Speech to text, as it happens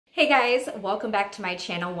Hey guys, welcome back to my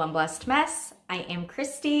channel, One Blessed Mess. I am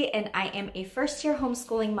Christy and I am a first-year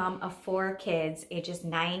homeschooling mom of 4 kids, ages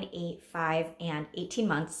 9, 8, 5, and 18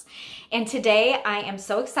 months. And today I am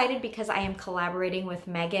so excited because I am collaborating with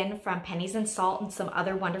Megan from Pennies and Salt and some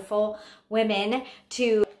other wonderful women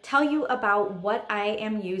to tell you about what I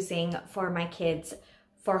am using for my kids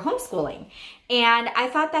for homeschooling. And I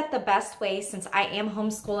thought that the best way, since I am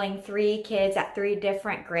homeschooling 3 kids at 3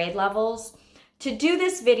 different grade levels, to do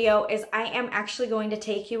this video is I am actually going to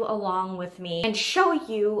take you along with me and show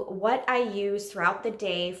you what I use throughout the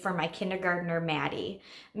day for my kindergartner, Maddie.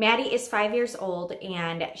 Maddie is 5 years old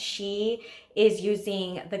and she is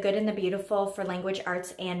using The Good and the Beautiful for language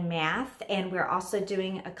arts and math, and we're also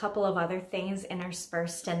doing a couple of other things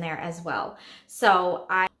interspersed in there as well. So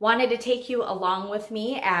I wanted to take you along with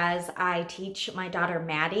me as I teach my daughter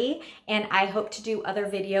Maddie, and I hope to do other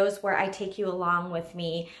videos where I take you along with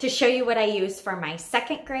me to show you what I use for my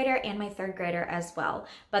 2nd grader and my 3rd grader as well.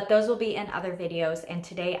 But those will be in other videos, and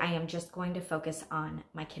today I am just going to focus on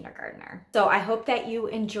my kindergartner. So I hope that you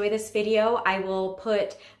enjoy this video. I will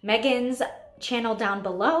put Megan's channel down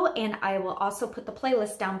below, and I will also put the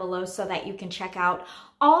playlist down below so that you can check out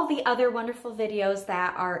all the other wonderful videos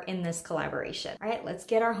that are in this collaboration. All right, let's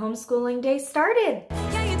get our homeschooling day started.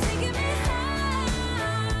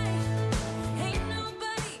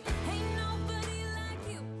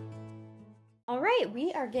 All right,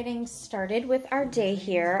 we are getting started with our day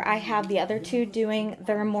here. I have the other 2 doing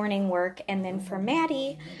their morning work, and then for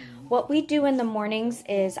Maddie, what we do in the mornings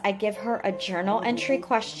is I give her a journal entry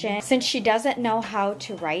question. Since she doesn't know how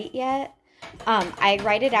to write yet, I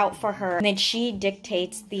write it out for her and then she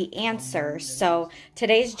dictates the answer. So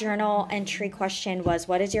today's journal entry question was,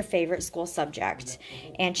 what is your favorite school subject?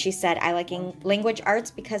 And she said, I like language arts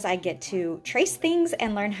because I get to trace things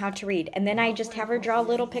and learn how to read. And then I just have her draw a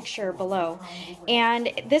little picture below. And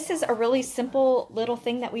this is a really simple little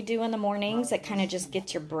thing that we do in the mornings. It kind of just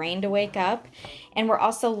gets your brain to wake up. And we're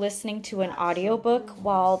also listening to an audiobook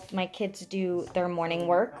while my kids do their morning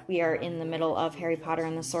work. We are in the middle of Harry Potter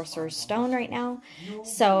and the Sorcerer's Stone right now.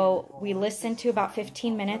 So we listen to about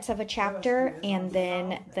 15 minutes of a chapter, and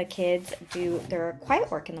then the kids do their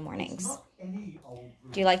quiet work in the mornings.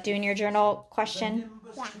 Do you like doing your journal question?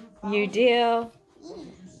 Yeah. You do? Yeah.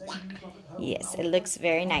 Yes, it looks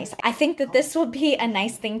very nice. I think that this will be a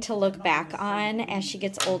nice thing to look back on as she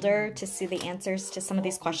gets older, to see the answers to some of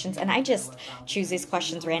these questions. And I just choose these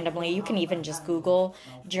questions randomly. You can even just Google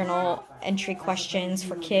journal entry questions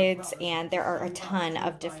for kids, and there are a ton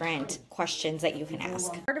of different questions that you can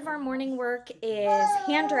ask. Part of our morning work is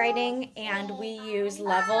handwriting, and we use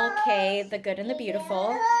Level K, The Good and the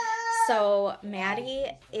Beautiful. So Maddie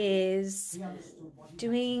is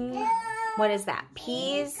doing, what is that?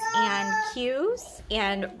 P's and Q's,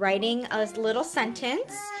 and writing a little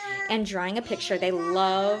sentence and drawing a picture. They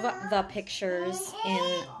love the pictures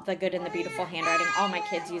in The Good and the Beautiful handwriting. All my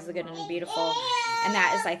kids use The Good and the Beautiful, and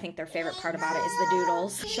that is, I think, their favorite part about it is the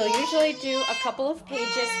doodles. She'll usually do a couple of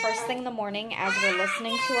pages first thing in the morning as we're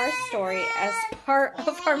listening to our story as part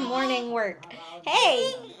of our morning work.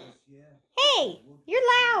 Hey! Hey! You're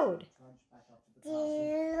loud!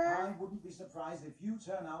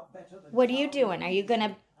 What are you doing? Are you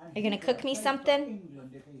gonna cook me something?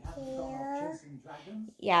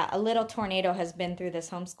 Yeah, a little tornado has been through this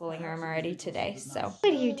homeschooling room already today. So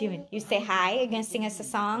what are you doing? You say hi. Are you gonna sing us a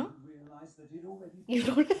song? You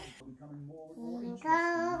don't.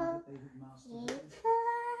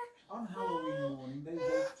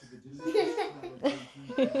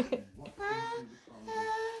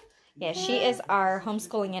 Yeah, she is our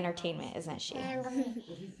homeschooling entertainment, isn't she?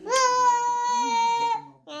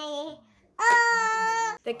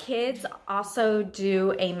 The kids also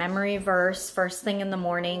do a memory verse first thing in the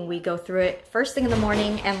morning. We go through it first thing in the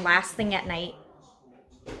morning and last thing at night.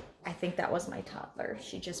 I think that was my toddler.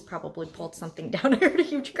 She just probably pulled something down. I heard a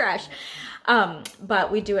huge crash.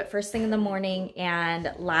 But we do it first thing in the morning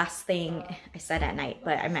and last thing, I said at night,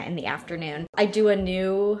 but I meant in the afternoon. I do a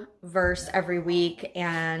new verse every week,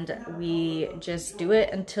 and we just do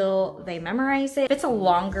it until they memorize it. If it's a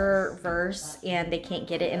longer verse and they can't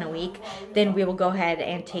get it in a week, then we will go ahead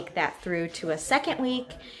and take that through to a 2nd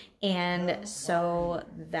week. And so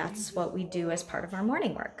that's what we do as part of our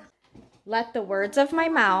morning work. Let the words of my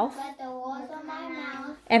mouth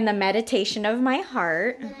and the meditation of my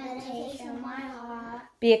heart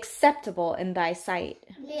be acceptable in thy sight.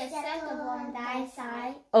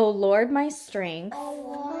 O Lord, my strength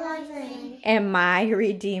and my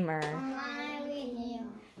Redeemer.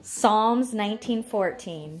 Psalms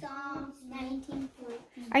 19:14.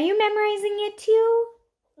 Are you memorizing it too?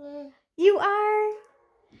 You are?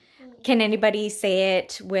 Can anybody say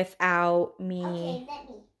it without me? Okay, let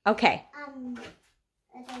me. Okay.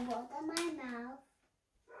 There's a water in my mouth.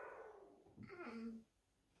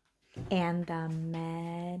 And the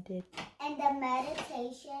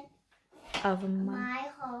meditation of my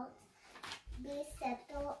heart be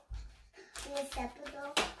acceptable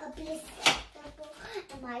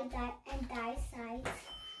in thy sight.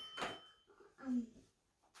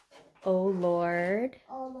 O Lord,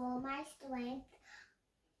 my strength,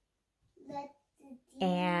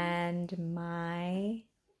 and my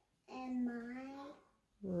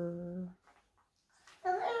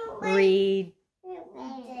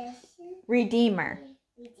Redeemer.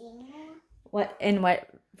 What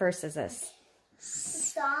verse is this?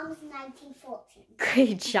 Psalms 19:14.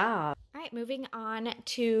 Great job. All right, moving on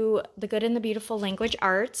to the Good and the Beautiful Language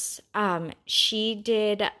Arts. She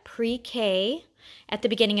did pre-K at the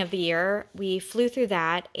beginning of the year. We flew through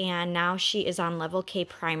that, and now she is on level K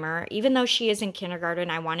primer. Even though she is in kindergarten,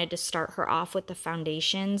 I wanted to start her off with the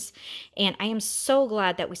foundations, and I am so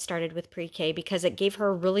glad that we started with pre-K because it gave her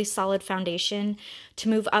a really solid foundation to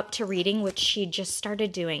move up to reading, which she just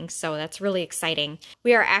started doing, so that's really exciting.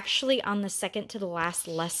 We are actually on the second to the last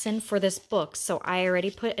lesson for this book, so I already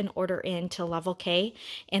put an order in to level K,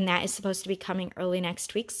 and that is supposed to be coming early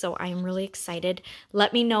next week, so I am really excited.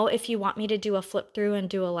 Let me know if you want me to do a flip through and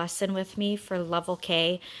do a lesson with me for level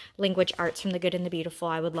K language arts from the Good and the Beautiful.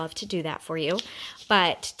 I would love to do that for you.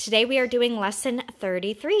 But today we are doing lesson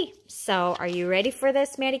 33. So are you ready for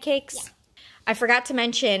this, Maddie Cakes? Yeah. I forgot to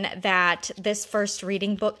mention that this first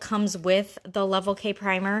reading book comes with the level K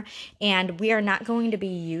primer, and we are not going to be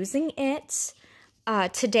using it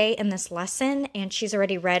today in this lesson, and she's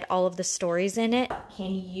already read all of the stories in it.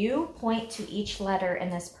 Can you point to each letter in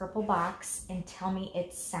this purple box and tell me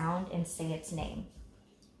its sound and say its name?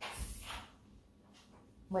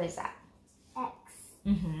 What is that? X.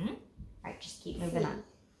 Mm-hmm. All right, just keep moving on.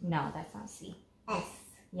 No, that's not C. S.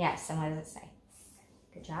 Yes, and what does it say?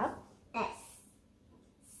 Good job. S.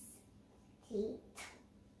 Teeth.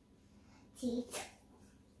 Teeth.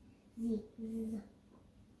 Z.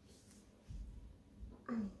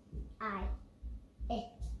 I. E.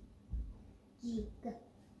 Jig.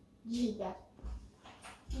 Jig.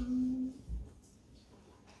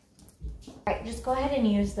 All right, just go ahead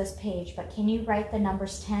and use this page, but can you write the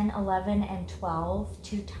numbers 10, 11, and 12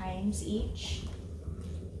 2 times each?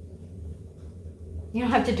 You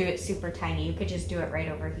don't have to do it super tiny. You could just do it right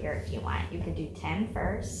over here if you want. You could do 10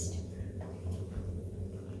 first.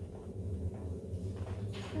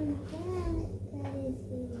 And then that is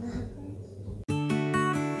 11.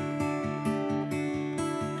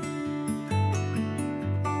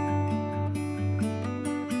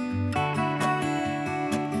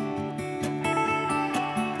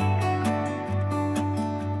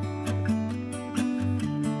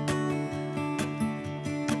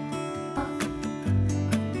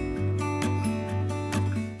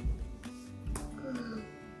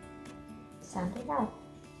 Sound it out.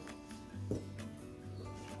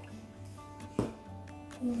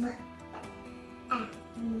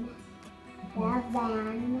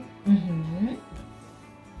 Van. Mm-hmm.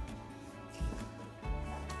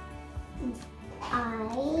 I.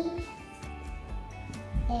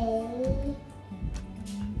 A.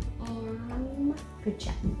 M. Good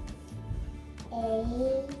job. A.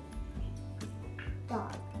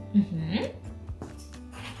 Dog. Mm-hmm.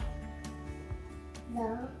 The.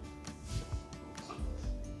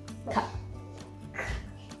 Cup.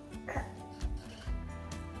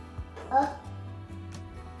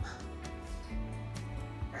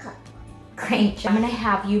 Great. I'm going to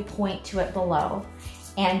have you point to it below,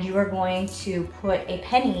 and you are going to put a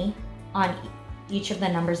penny on each of the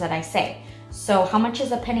numbers that I say. So how much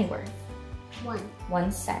is a penny worth? 1.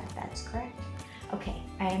 1 cent. That's correct. Okay,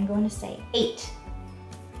 I am going to say 8.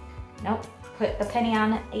 Nope. Put the penny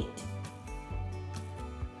on it. 8.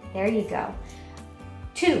 There you go.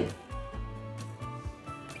 2.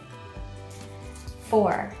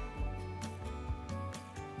 4.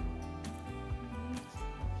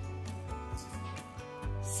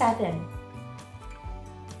 7.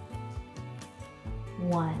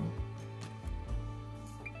 1.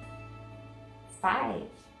 5.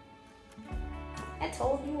 That's how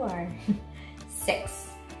old you are. 6.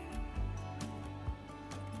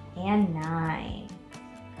 And 9.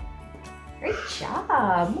 Great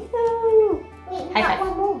job. Woo! Wait, High five.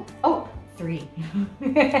 one more. Oh, 3.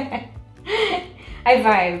 High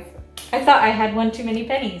five. I thought I had one too many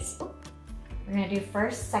pennies. We're gonna do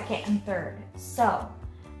first, second, and third. So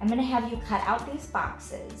I'm gonna have you cut out these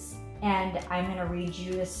boxes, and I'm gonna read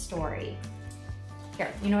you a story.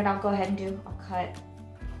 Here, you know what I'll go ahead and do? I'll cut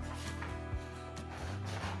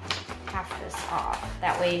half this off.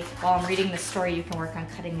 That way, while I'm reading the story, you can work on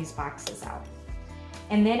cutting these boxes out.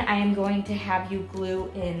 And then I am going to have you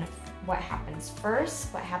glue in what happens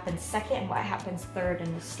first, what happens second, and what happens third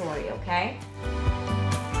in the story, okay?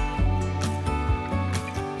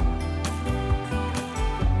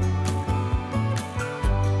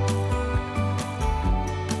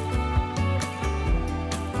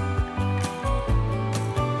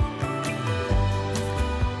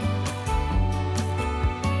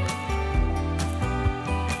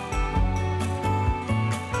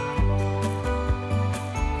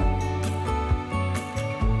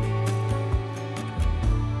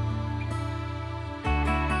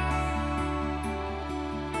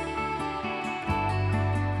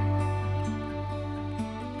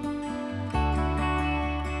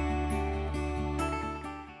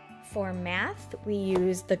 For math, we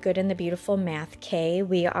use the Good and the Beautiful Math K.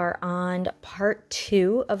 We are on part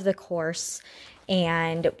 2 of the course,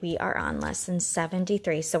 and we are on lesson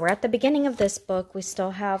 73. So we're at the beginning of this book. We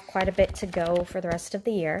still have quite a bit to go for the rest of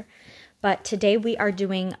the year. But today we are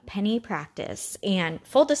doing penny practice. And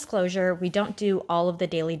full disclosure, we don't do all of the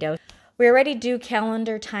daily dose. We already do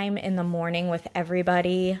calendar time in the morning with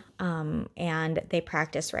everybody, and they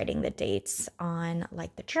practice writing the dates on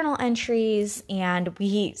like the journal entries, and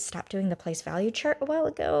we stopped doing the place value chart a while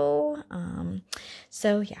ago.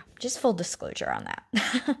 So yeah, just full disclosure on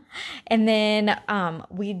that. And then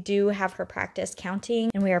we do have her practice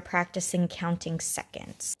counting, and we are practicing counting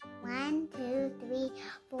seconds. 1, 2, 3,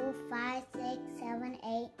 4, 5, 6, 7,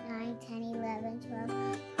 8, 9, 10, 11,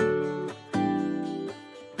 12.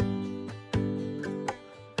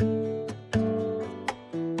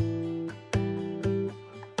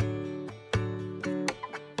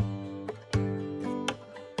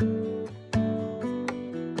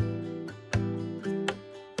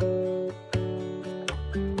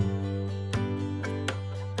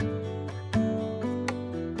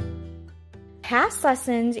 Past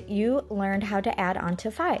lessons, you learned how to add on to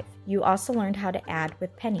 5. You also learned how to add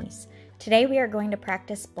with pennies. Today we are going to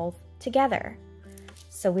practice both together.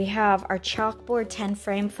 So we have our chalkboard 10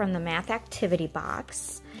 frame from the math activity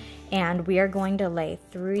box, and we are going to lay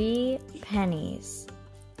 3 pennies.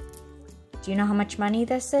 Do you know how much money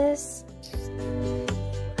this is?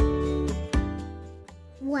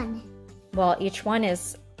 1. Well, each one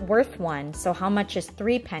is worth 1, so how much is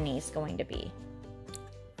 3 pennies going to be?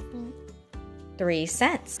 3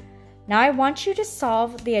 cents. Now I want you to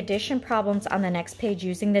solve the addition problems on the next page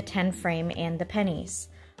using the 10 frame and the pennies.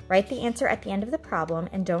 Write the answer at the end of the problem,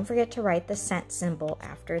 and don't forget to write the cent symbol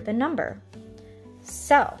after the number.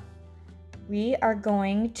 So we are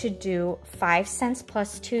going to do 5 cents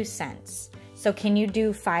plus 2 cents. So can you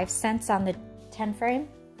do 5 cents on the 10 frame?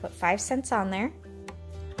 Put 5 cents on there.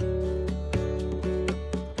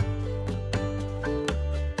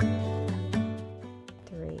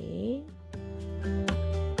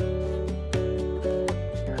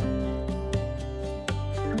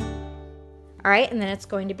 All right, and then it's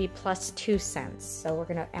going to be plus 2 cents. So we're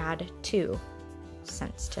going to add 2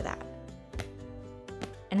 cents to that.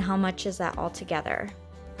 And how much is that all together?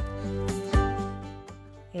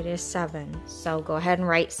 It is 7. So go ahead and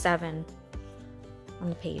write 7 on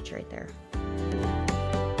the page right there.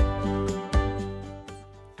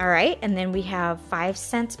 All right, and then we have 5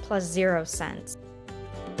 cents plus 0 cents.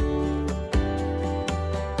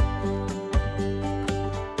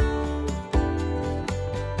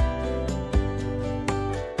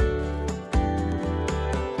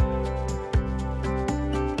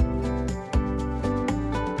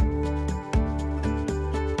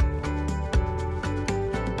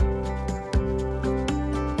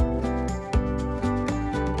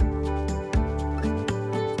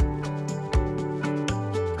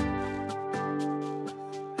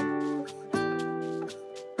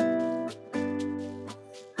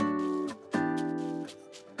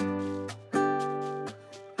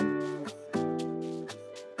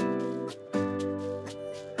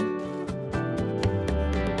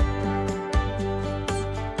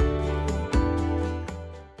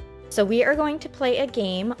 So we are going to play a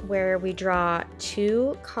game where we draw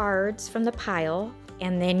 2 cards from the pile,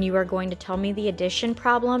 and then you are going to tell me the addition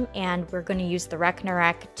problem, and we're going to use the rec and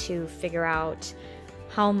rec to figure out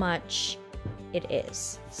how much it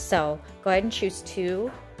is. So go ahead and choose 2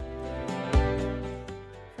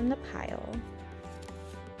 from the pile.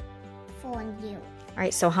 4 and 0. All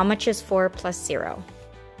right, so how much is 4 plus 0?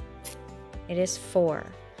 It is 4. All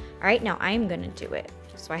right, now I'm going to do it.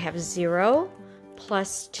 So I have 0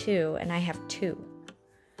 plus 2, and I have 2.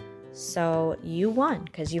 So you won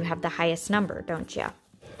because you have the highest number, don't you?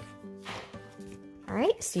 All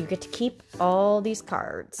right, so you get to keep all these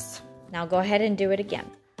cards. Now go ahead and do it again.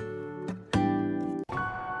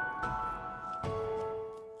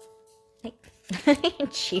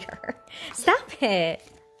 Cheater. Stop it.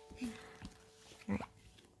 All right.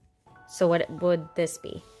 So what would this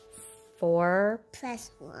be? 4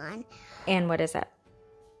 plus 1. And what is that?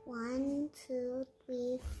 1, 2,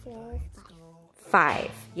 3, 4, 5.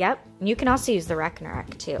 5. Yep. You can also use the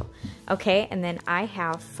Ragnarok too. Okay, and then I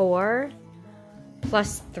have 4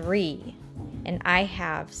 plus 3, and I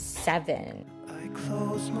have 7. I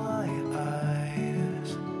close my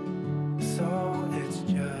eyes, so it's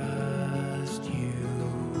just you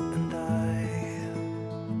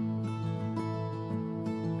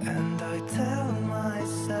and I tell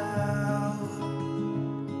myself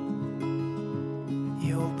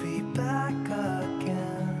you'll be back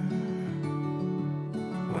again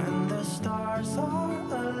when the stars are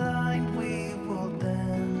aligned. We will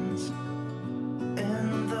dance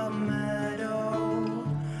in the meadow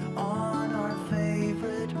on our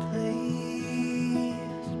favorite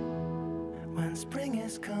place when spring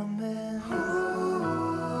is coming.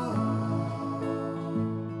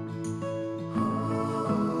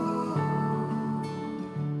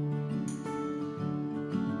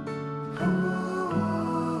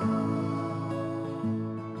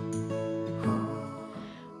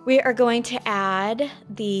 We are going to add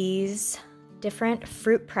these different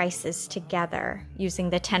fruit prices together using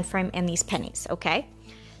the 10 frame and these pennies, okay?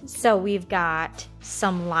 So we've got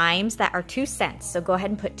some limes that are 2 cents. So go ahead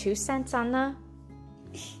and put 2 cents on the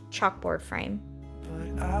chalkboard frame.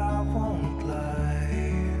 But I won't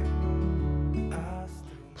lie.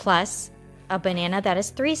 Plus a banana that is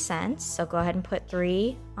 3 cents. So go ahead and put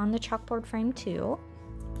 3 on the chalkboard frame too.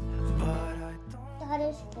 That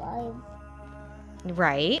is 5.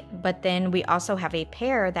 Right, but then we also have a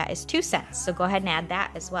pear that is 2 cents. So go ahead and add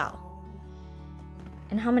that as well.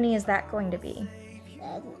 And how many is that going to be?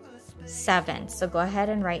 7. So go ahead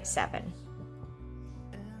and write 7.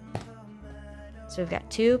 So we've got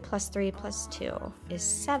 2 plus 3 plus 2 is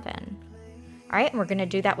 7. All right, and we're going to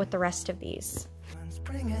do that with the rest of these. When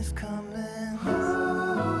spring is coming.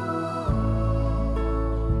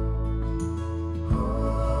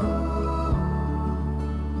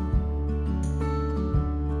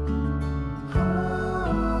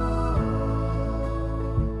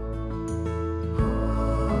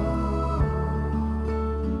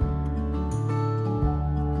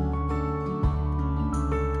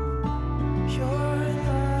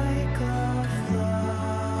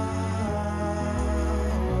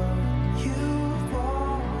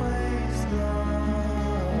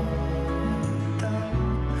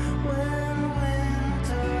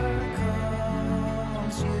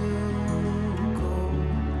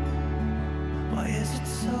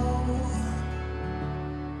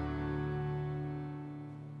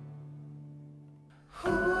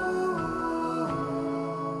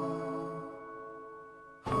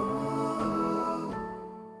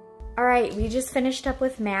 All right, we just finished up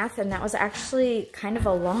with math, and that was actually kind of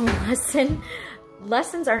a long lesson.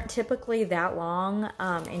 Lessons aren't typically that long,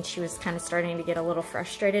 and she was kind of starting to get a little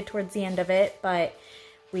frustrated towards the end of it, but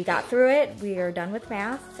we got through it. We are done with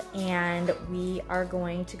math, and we are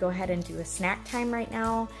going to go ahead and do a snack time right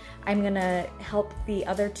now. I'm gonna help the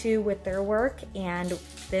other two with their work, and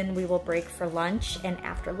then we will break for lunch, and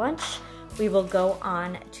after lunch, we will go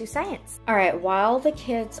on to science. All right, while the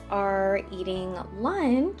kids are eating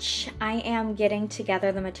lunch, I am getting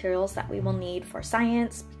together the materials that we will need for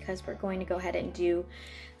science, because we're going to go ahead and do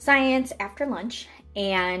science after lunch.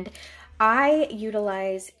 And I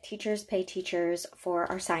utilize Teachers Pay Teachers for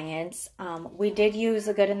our science. We did use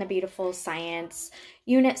the Good and the Beautiful science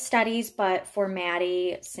unit studies, but for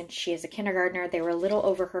Maddie, since she is a kindergartner, they were a little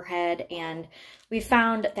over her head, and we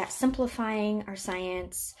found that simplifying our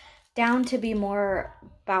science down to be more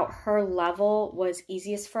about her level was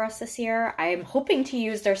easiest for us this year. I'm hoping to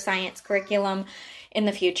use their science curriculum in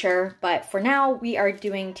the future, but for now we are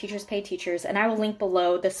doing Teachers Pay Teachers, and I will link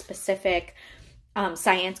below the specific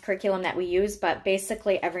science curriculum that we use, but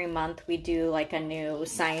basically every month we do like a new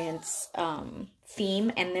science theme,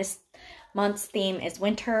 and this month's theme is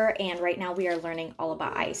winter, and right now we are learning all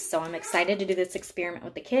about ice. So I'm excited to do this experiment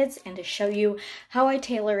with the kids and to show you how I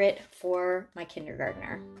tailor it for my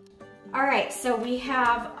kindergartner. All right, so we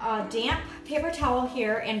have a damp paper towel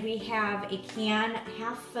here, and we have a can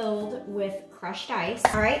half filled with crushed ice.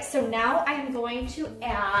 All right, so now I am going to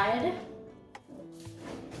add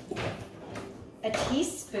a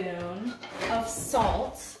teaspoon of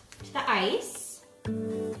salt to the ice.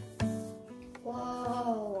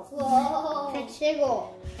 Whoa. Whoa. That's sugar.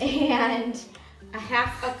 And a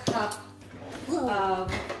half a cup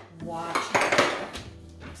of water.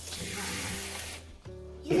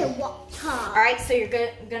 All right, so you're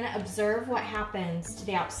gonna observe what happens to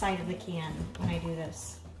the outside of the can when I do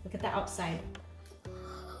this. Look at the outside.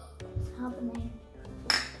 happening?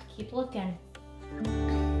 Keep looking.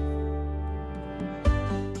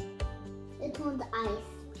 It's on the ice.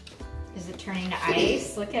 Is it turning to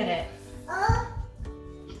ice? Look at it. Oh,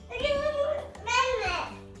 look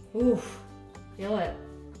at it. Oof. Feel it.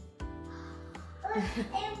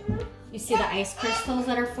 You see the ice crystals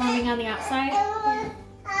that are forming on the outside?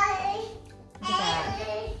 Look at that.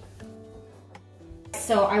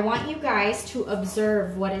 So I want you guys to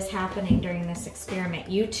observe what is happening during this experiment.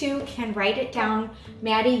 You two can write it down.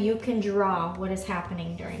 Maddie, you can draw what is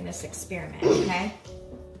happening during this experiment, okay?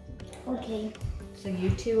 Okay. So you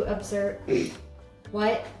two observe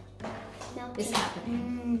what is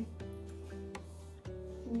happening.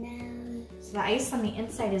 No. So the ice on the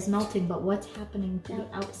inside is melting, but what's happening to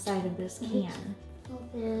the outside of this can?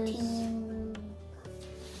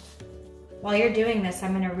 While you're doing this,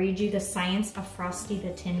 I'm going to read you the science of Frosty the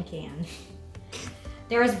Tin Can.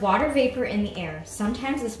 There is water vapor in the air.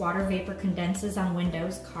 Sometimes this water vapor condenses on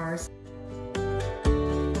windows, cars.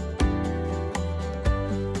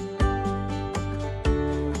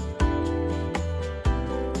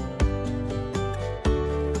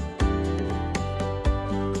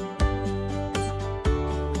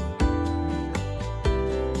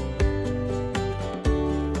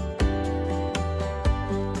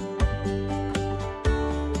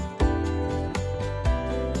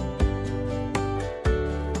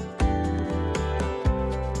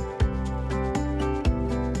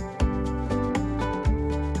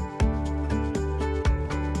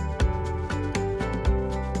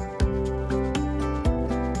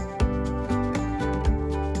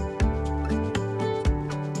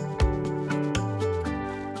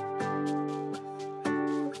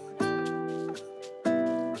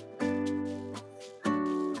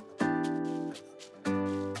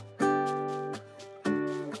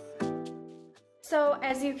 So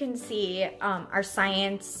as you can see, our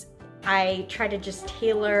science, I try to just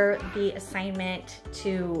tailor the assignment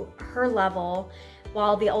to her level,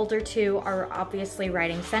 while the older two are obviously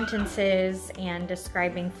writing sentences and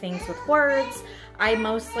describing things with words. I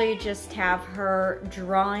mostly just have her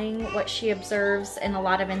drawing what she observes in a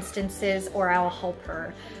lot of instances, or I'll help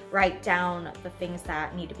her write down the things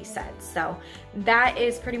that need to be said. So that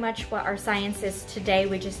is pretty much what our science is today.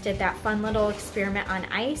 We just did that fun little experiment on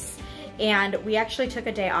ice. And we actually took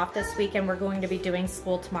a day off this week, and we're going to be doing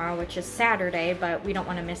school tomorrow, which is Saturday, but we don't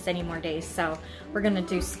want to miss any more days. So we're going to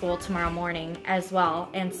do school tomorrow morning as well.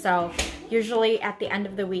 And so usually at the end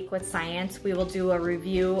of the week with science, we will do a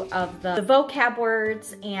review of the vocab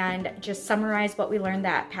words and just summarize what we learned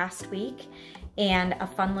that past week and a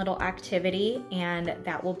fun little activity. And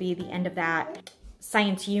that will be the end of that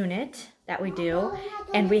science unit that we do.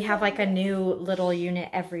 And we have like a new little unit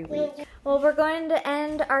every week. Well, we're going to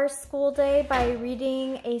end our school day by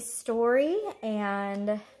reading a story,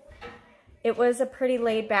 and it was a pretty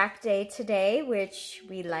laid back day today, which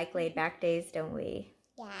we like laid back days, don't we?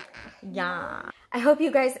 Yeah. Yeah. I hope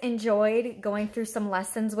you guys enjoyed going through some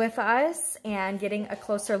lessons with us and getting a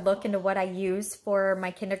closer look into what I use for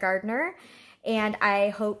my kindergartner. And I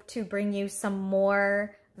hope to bring you some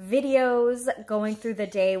more videos going through the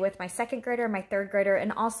day with my second grader, my third grader,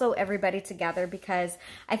 and also everybody together, because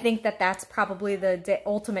I think that that's probably the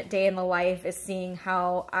ultimate day in the life, is seeing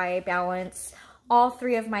how I balance all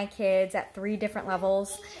three of my kids at 3 different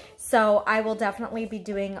levels. So I will definitely be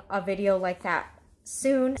doing a video like that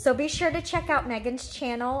soon. So be sure to check out Megan's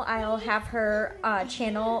channel. I'll have her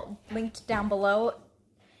channel linked down below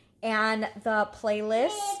and the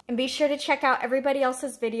playlist. And be sure to check out everybody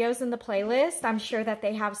else's videos in the playlist. I'm sure that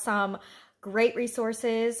they have some great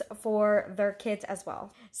resources for their kids as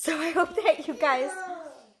well. So I hope that you guys...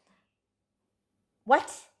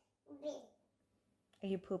 What? Are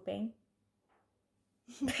you pooping?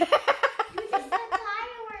 She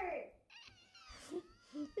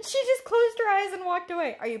just closed her eyes and walked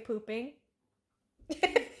away. Are you pooping?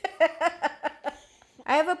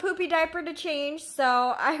 I have a poopy diaper to change,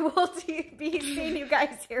 so I will be seeing you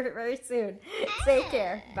guys here very soon. Take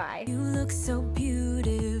care. Bye. You look so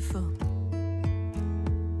beautiful,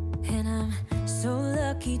 and I'm so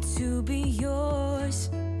lucky to be yours.